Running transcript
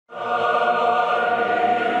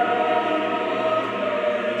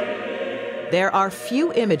There are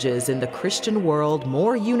few images in the Christian world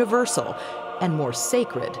more universal and more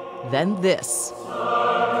sacred than this.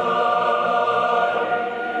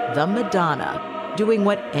 The Madonna, doing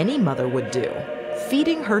what any mother would do,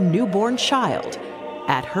 feeding her newborn child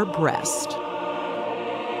at her breast.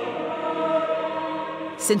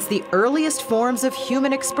 Since the earliest forms of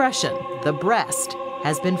human expression, the breast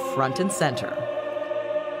has been front and center.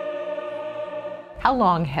 How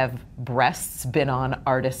long have breasts been on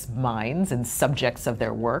artists' minds and subjects of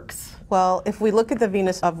their works? Well, if we look at the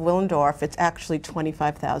Venus of Willendorf, it's actually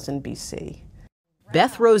 25,000 BC.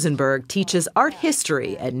 Beth Rosenberg teaches art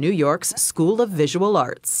history at New York's School of Visual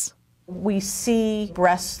Arts. We see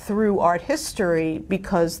breasts through art history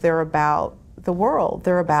because they're about the world,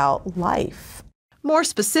 they're about life. More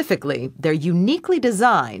specifically, they're uniquely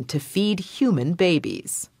designed to feed human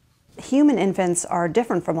babies. Human infants are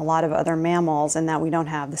different from a lot of other mammals in that we don't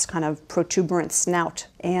have this kind of protuberant snout.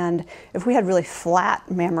 And if we had really flat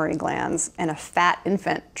mammary glands and a fat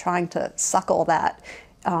infant trying to suckle that,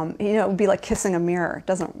 it would be like kissing a mirror. It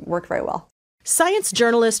doesn't work very well. Science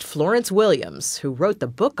journalist Florence Williams, who wrote the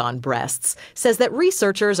book on breasts, says that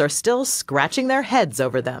researchers are still scratching their heads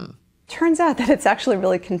over them. Turns out that it's actually a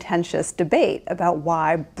really contentious debate about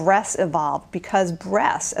why breasts evolved, because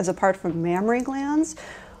breasts, as apart from mammary glands,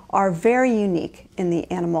 are very unique in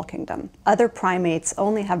the animal kingdom. Other primates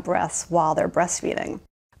only have breasts while they're breastfeeding.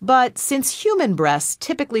 But since human breasts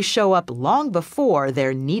typically show up long before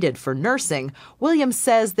they're needed for nursing, Williams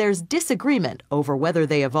says there's disagreement over whether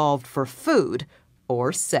they evolved for food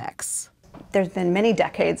or sex. There's been many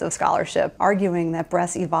decades of scholarship arguing that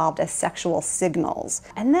breasts evolved as sexual signals.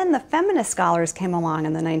 And then the feminist scholars came along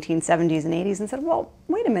in the 1970s and 80s and said, well,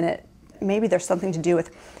 wait a minute, maybe there's something to do with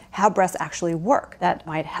how breasts actually work that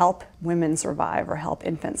might help women survive or help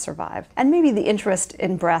infants survive. And maybe the interest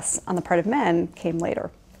in breasts on the part of men came later.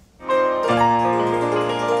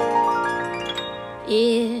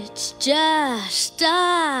 It's just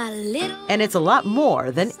a little... And it's a lot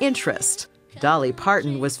more than interest. Dolly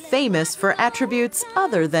Parton was famous for attributes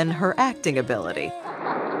other than her acting ability,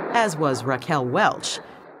 as was Raquel Welch.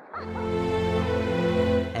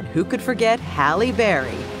 And who could forget Halle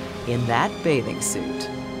Berry in that bathing suit?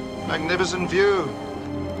 Magnificent view.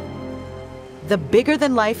 The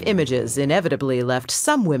bigger-than-life images inevitably left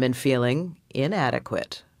some women feeling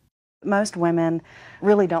inadequate. Most women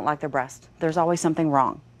really don't like their breasts. There's always something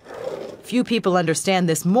wrong. Few people understand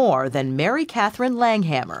this more than Mary Catherine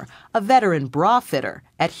Langhammer, a veteran bra fitter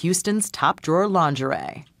at Houston's Top Drawer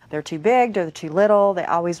Lingerie. They're too big, they're too little, they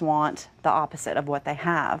always want the opposite of what they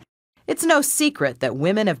have. It's no secret that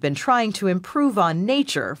women have been trying to improve on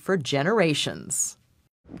nature for generations.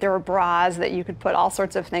 There were bras that you could put all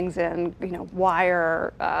sorts of things in,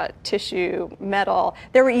 wire, tissue, metal.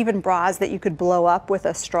 There were even bras that you could blow up with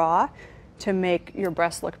a straw to make your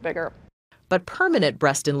breasts look bigger. But permanent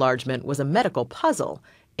breast enlargement was a medical puzzle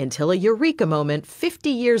until a eureka moment 50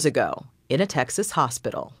 years ago in a Texas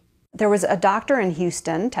hospital. There was a doctor in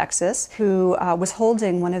Houston, Texas, who was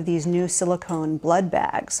holding one of these new silicone blood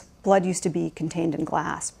bags. Blood used to be contained in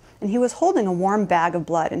glass. And he was holding a warm bag of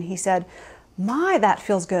blood, and he said, "My, that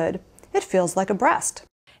feels good. It feels like a breast."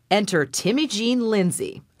 Enter Timmy Jean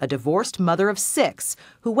Lindsay, a divorced mother of 6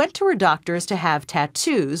 who went to her doctors to have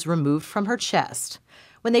tattoos removed from her chest.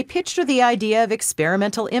 When they pitched her the idea of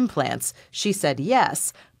experimental implants, she said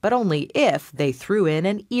yes, but only if they threw in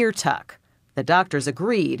an ear tuck. The doctors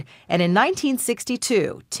agreed, and in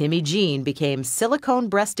 1962, Timmy Jean became silicone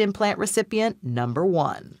breast implant recipient number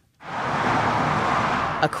 1.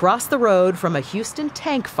 Across the road from a Houston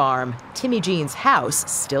tank farm, Timmy Jean's house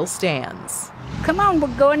still stands. Come on,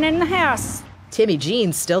 we're going in the house. Timmy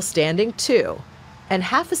Jean's still standing too. And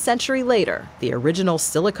half a century later, the original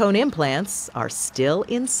silicone implants are still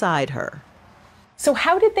inside her. So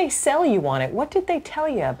how did they sell you on it? What did they tell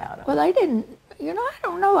you about it? Well, they didn't, I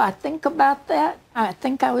don't know. I think about that. I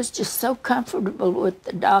think I was just so comfortable with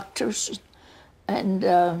the doctors, and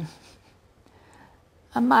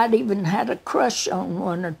I might even had a crush on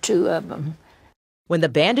 1 or 2 of them. When the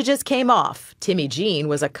bandages came off, Timmy Jean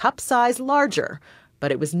was a cup size larger,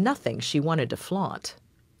 but it was nothing she wanted to flaunt.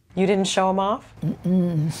 You didn't show them off?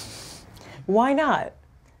 Mm-mm. Why not?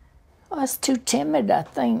 I was too timid, I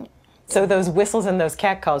think. So those whistles and those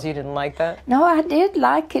catcalls, you didn't like that? No, I did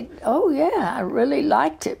like it. Oh, yeah, I really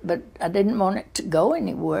liked it, but I didn't want it to go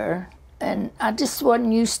anywhere. And I just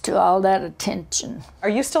wasn't used to all that attention. Are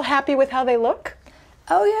you still happy with how they look?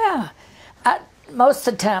 Oh, yeah. Most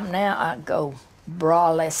of the time now, I go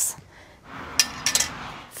braless.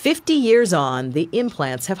 50 years on, the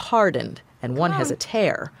implants have hardened, and one has a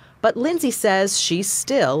tear. But Lindsay says she's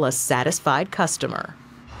still a satisfied customer.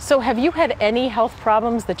 So have you had any health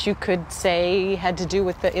problems that you could say had to do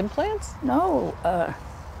with the implants? No,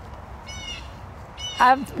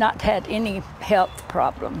 I've not had any health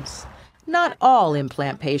problems. Not all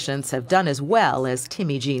implant patients have done as well as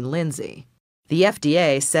Timmy Jean Lindsay. The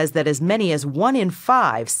FDA says that as many as 1 in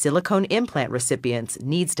 5 silicone implant recipients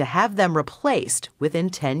needs to have them replaced within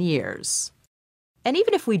 10 years. And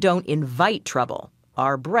even if we don't invite trouble,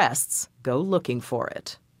 our breasts go looking for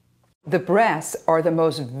it. The breasts are the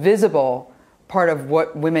most visible part of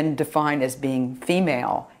what women define as being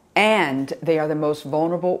female, and they are the most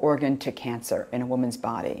vulnerable organ to cancer in a woman's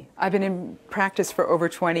body. I've been in practice for over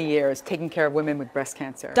 20 years taking care of women with breast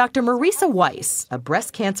cancer. Dr. Marisa Weiss, a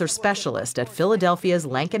breast cancer specialist at Philadelphia's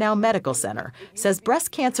Lankenau Medical Center, says breast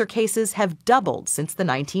cancer cases have doubled since the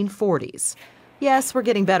 1940s. Yes, we're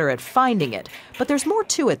getting better at finding it, but there's more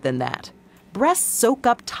to it than that. Breasts soak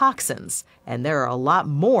up toxins, and there are a lot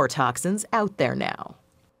more toxins out there now.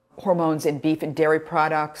 Hormones in beef and dairy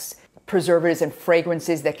products, preservatives and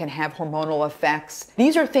fragrances that can have hormonal effects.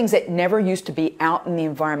 These are things that never used to be out in the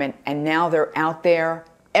environment, and now they're out there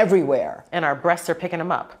everywhere. And our breasts are picking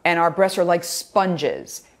them up. And our breasts are like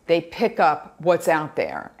sponges. They pick up what's out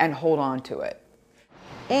there and hold on to it.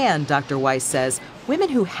 And, Dr. Weiss says, women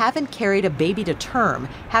who haven't carried a baby to term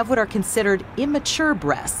have what are considered immature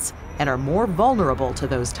breasts and are more vulnerable to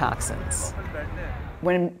those toxins.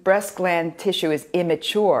 When breast gland tissue is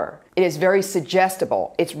immature, it is very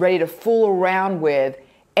suggestible. It's ready to fool around with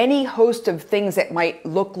any host of things that might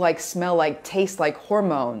look like, smell like, taste like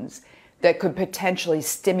hormones that could potentially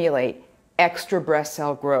stimulate extra breast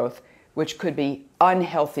cell growth, which could be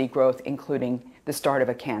unhealthy growth, including the start of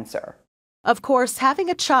a cancer. Of course, having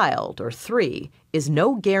a child, or 3, is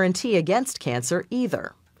no guarantee against cancer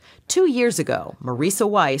either. 2 years ago, Marisa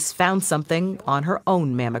Weiss found something on her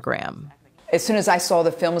own mammogram. As soon as I saw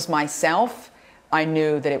the films myself, I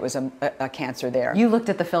knew that it was a cancer there. You looked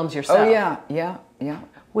at the films yourself? Oh, yeah.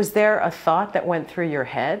 Was there a thought that went through your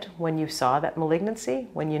head when you saw that malignancy,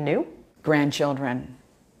 when you knew? Grandchildren.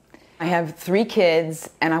 I have 3 kids,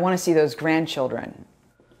 and I want to see those grandchildren.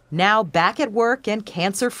 Now back at work and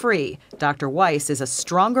cancer-free, Dr. Weiss is a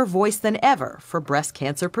stronger voice than ever for breast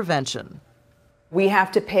cancer prevention. We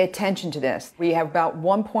have to pay attention to this. We have about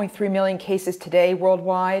 1.3 million cases today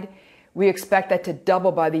worldwide. We expect that to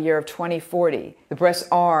double by the year of 2040. The breasts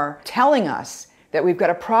are telling us that we've got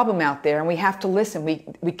a problem out there and we have to listen.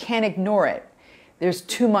 We can't ignore it. There's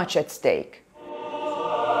too much at stake.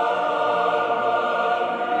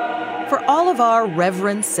 For all of our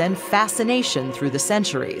reverence and fascination through the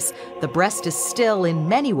centuries, the breast is still, in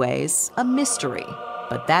many ways, a mystery.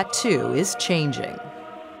 But that, too, is changing.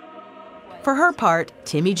 For her part,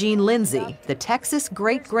 Timmy Jean Lindsay, the Texas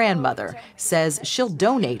great-grandmother, says she'll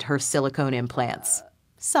donate her silicone implants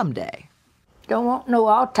someday. Don't want no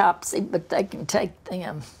autopsy, but they can take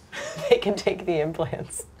them. They can take the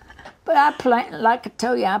implants. But I plan, like I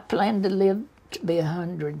tell you, I plan to live to be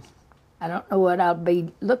 100. I don't know what I'll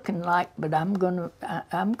be looking like, but I'm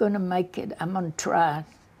gonna make it. I'm gonna try.